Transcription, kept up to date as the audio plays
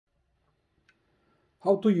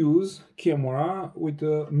How to use camera with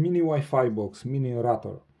a mini Wi-Fi box, mini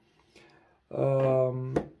router.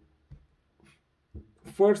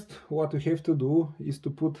 First, what you have to do is to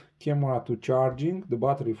put camera to charging, the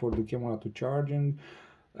battery for the camera to charging,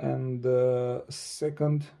 and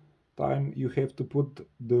second time you have to put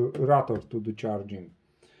the router to the charging.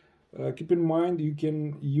 Keep in mind you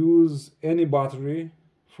can use any battery.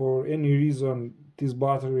 For any reason this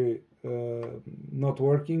battery not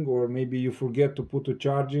working, or maybe you forget to put a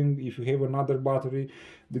charging. If you have another battery,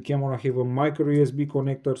 the camera have a micro USB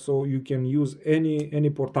connector, so you can use any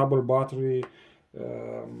portable battery.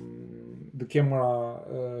 The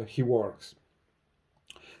camera he works.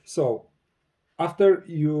 So after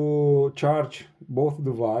you charge both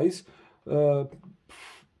devices,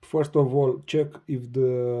 first of all check if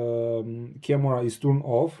the camera is turned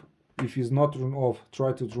off. If it's not turned off,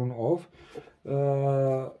 try to turn off,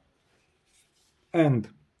 and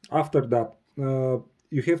after that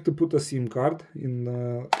you have to put a SIM card in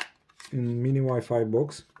mini Wi-Fi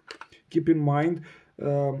box. Keep in mind,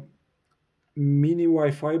 mini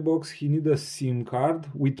Wi-Fi box he need a SIM card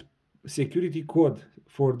with security code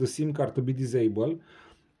for the SIM card to be disabled,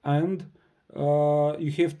 and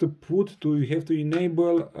you have to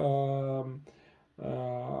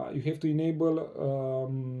enable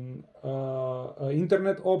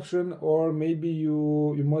internet option, or maybe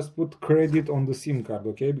you must put credit on the SIM card,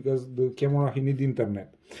 okay, because the camera he need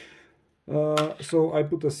internet. So I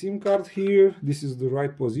put a SIM card here. This is the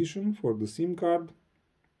right position for the SIM card.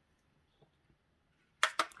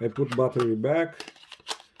 I put battery back,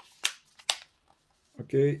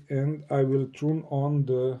 okay, and I will turn on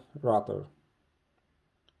the router.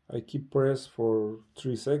 I keep press for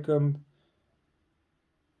 3 seconds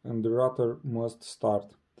and the router must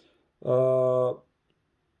start.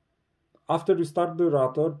 After you start the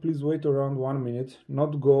router, please wait around 1 minute,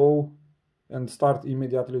 not go and start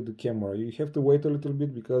immediately the camera. You have to wait a little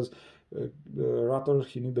bit because the router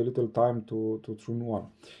he need a little time to turn on.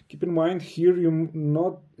 Keep in mind here you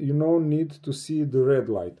need to see the red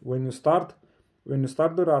light. When you start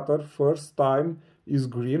the router, first time is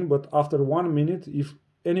green, but after 1 minute, if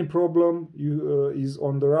any problem is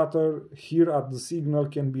on the router, here at the signal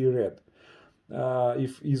can be red.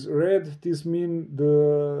 If is red, this means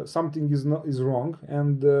something is wrong,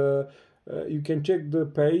 and you can check the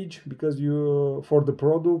page, because for the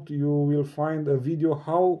product you will find a video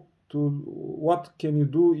what can you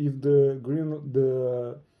do if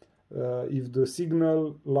the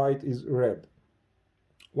signal light is red.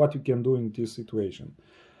 What you can do in this situation,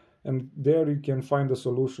 and there you can find a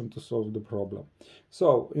solution to solve the problem.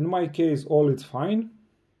 So in my case all is fine.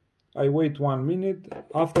 I wait 1 minute.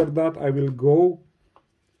 After that I will go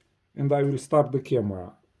and I will start the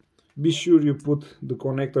camera. Be sure you put the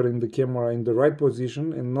connector in the camera in the right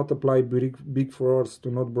position and not apply big force to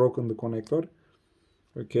not broken the connector.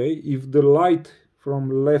 Okay, if the light from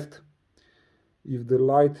left,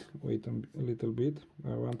 wait a little bit,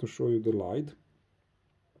 I want to show you the light.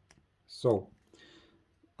 So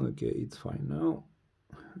okay, it's fine now.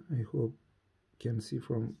 I hope you can see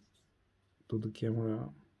to the camera.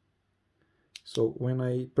 So when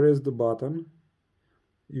I press the button,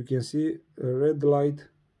 you can see a red light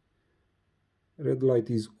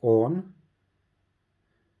is on,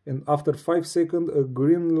 and after 5 seconds a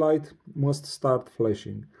green light must start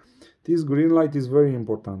flashing. This green light is very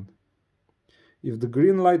important. If the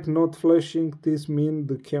green light not flashing, this means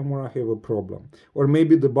the camera have a problem, or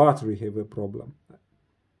maybe the battery have a problem.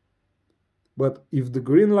 But if the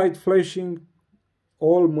green light flashing,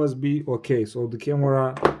 all must be okay. So the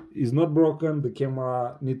camera is not broken, the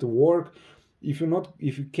camera need to work. If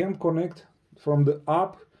you can't connect from the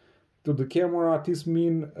app to the camera, this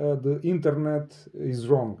means the internet is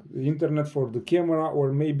wrong. The internet for the camera,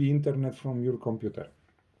 or maybe internet from your computer.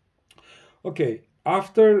 Okay,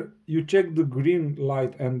 after you check the green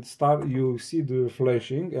light and you see the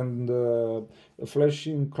flashing, and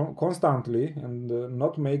flashing constantly, and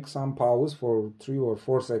not make some pause for 3 or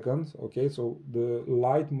 4 seconds. Okay, so the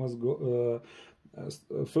light must go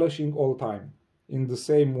flashing all time in the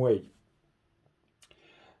same way.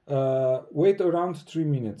 Wait around 3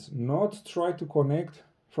 minutes. Not try to connect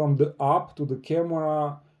from the app to the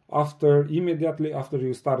camera immediately after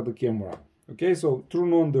you start the camera. Okay, so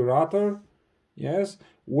turn on the router. Yes,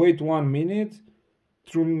 wait 1 minute,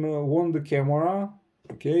 turn on the camera.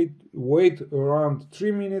 Okay, wait around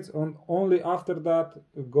 3 minutes, and only after that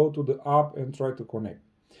go to the app and try to connect.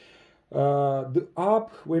 The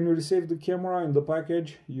app, when you receive the camera in the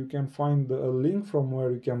package, you can find a link from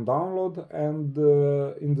where you can download, and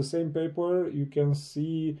in the same paper you can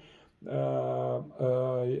see a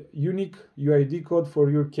unique UID code for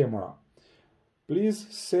your camera. please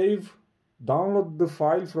save, download the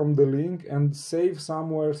file from the link and save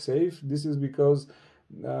somewhere safe. This is because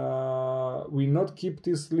we not keep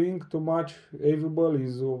this link too much available,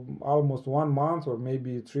 is almost 1 month or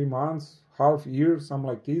maybe 3 months, half year, something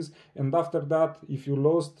like this. And after that, if you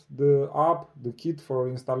lost the app, the kit for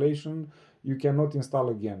installation, you cannot install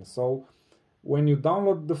again. So when you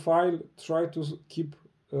download the file, try to keep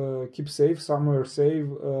safe somewhere, save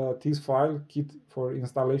this file, kit for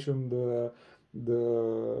installation, the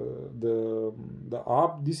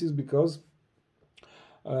app. This is because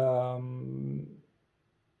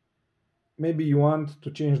maybe you want to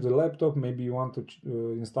change the laptop, maybe you want to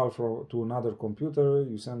install to another computer,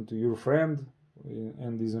 you send to your friend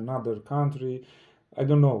and is another country, I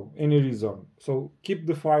don't know, any reason. So keep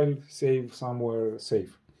the file save somewhere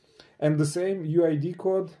safe. And the same UID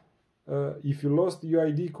code, if you lost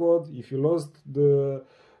UID code, if you lost the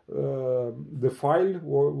file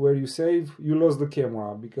where you save, you lost the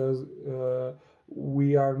camera, because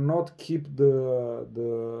we are not keep the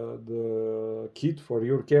kit for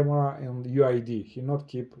your camera and UID. He not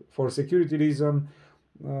keep for security reason.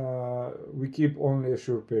 We keep only a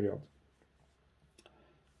short period.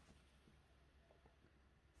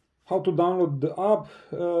 How to download the app?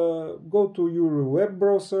 Go to your web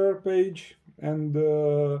browser page and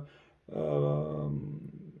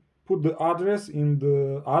put the address in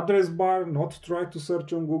the address bar. Not try to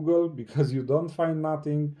search on Google, because you don't find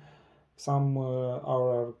nothing. Some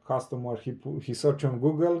our customer, he searched on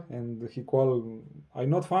Google and he called, I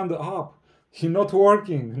not found the app, he not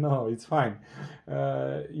working. No, it's fine.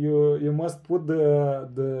 You must put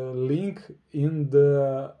the link in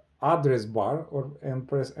the address bar and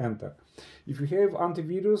press enter. If you have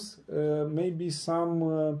antivirus, maybe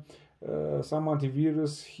some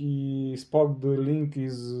antivirus he spoke the link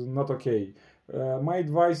is not okay. My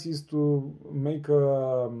advice is to make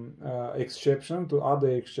a exception, to add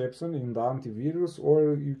the exception in the antivirus,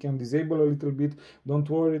 or you can disable a little bit. Don't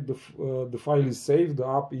worry, the file is safe, the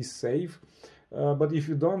app is safe. But if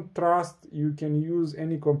you don't trust, you can use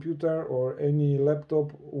any computer or any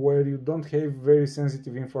laptop where you don't have very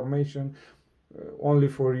sensitive information, only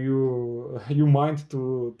for you mind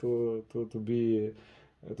to be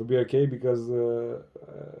okay, because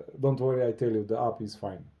don't worry, I tell you, the app is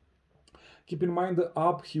fine. Keep in mind, the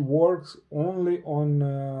app he works only on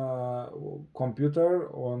computer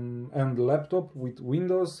and laptop with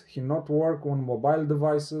Windows. He not work on mobile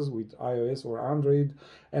devices with iOS or Android,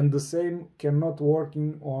 and the same cannot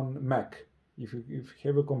working on Mac. If you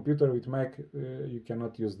have a computer with Mac, you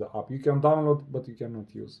cannot use the app. You can download, but you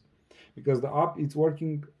cannot use, because the app is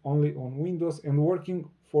working only on Windows and working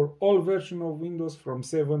for all version of Windows from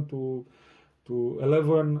 7 to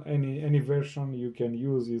 11. Any version you can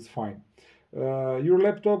use is fine. Your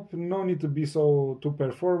laptop no need to be too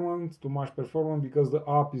much performant, because the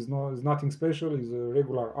app is nothing special, is a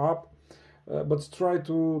regular app. But try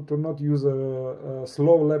to not use a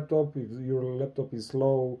slow laptop. If your laptop is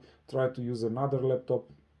slow, try to use another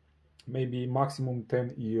laptop, maybe maximum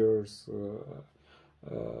 10 years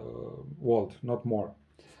old, not more.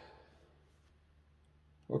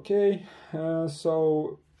 Okay,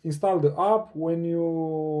 so install the app. When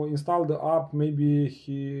you install the app, maybe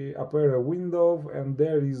he appear a window and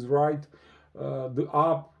there is write the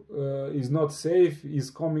app is not safe, is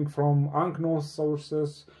coming from unknown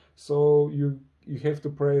sources. So you have to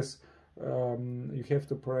press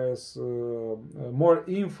more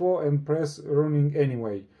info and press running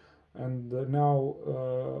anyway. And now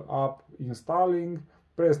app installing.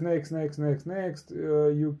 Press next.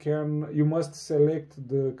 You must select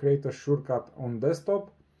the create a shortcut on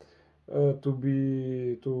desktop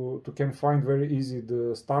to can find very easy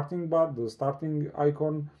the starting button, the starting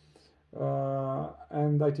icon,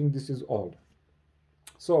 and I think this is all.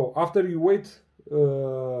 So after you wait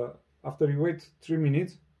 3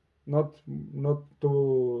 minutes, not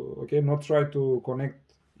try to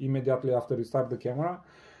connect immediately after you start the camera.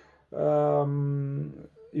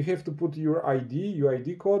 You have to put your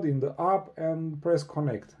UID code in the app and press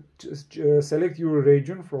connect. Just select your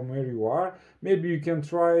region from where you are. Maybe you can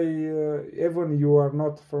try, even you are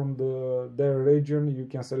not from their region, you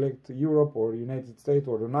can select Europe or United States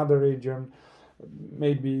or another region.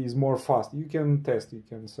 Maybe is more fast. You can test, you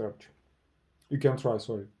can search, you can try,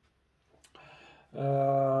 sorry.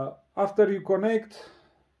 After you connect,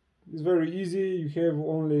 it's very easy. You have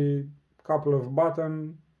only a couple of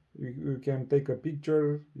buttons. You can take a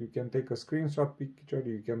picture, you can take a screenshot picture,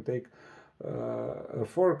 you can take a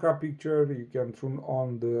 4K picture, you can turn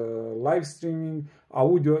on the live streaming.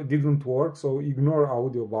 Audio didn't work, so ignore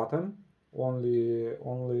audio button, only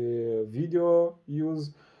video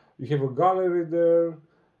use. You have a gallery there,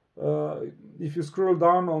 If you scroll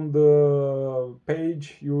down on the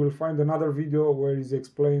page, you will find another video where is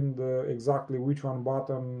explained exactly which one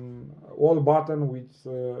button, all button with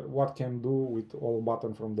what can do with all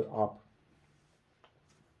button from the app.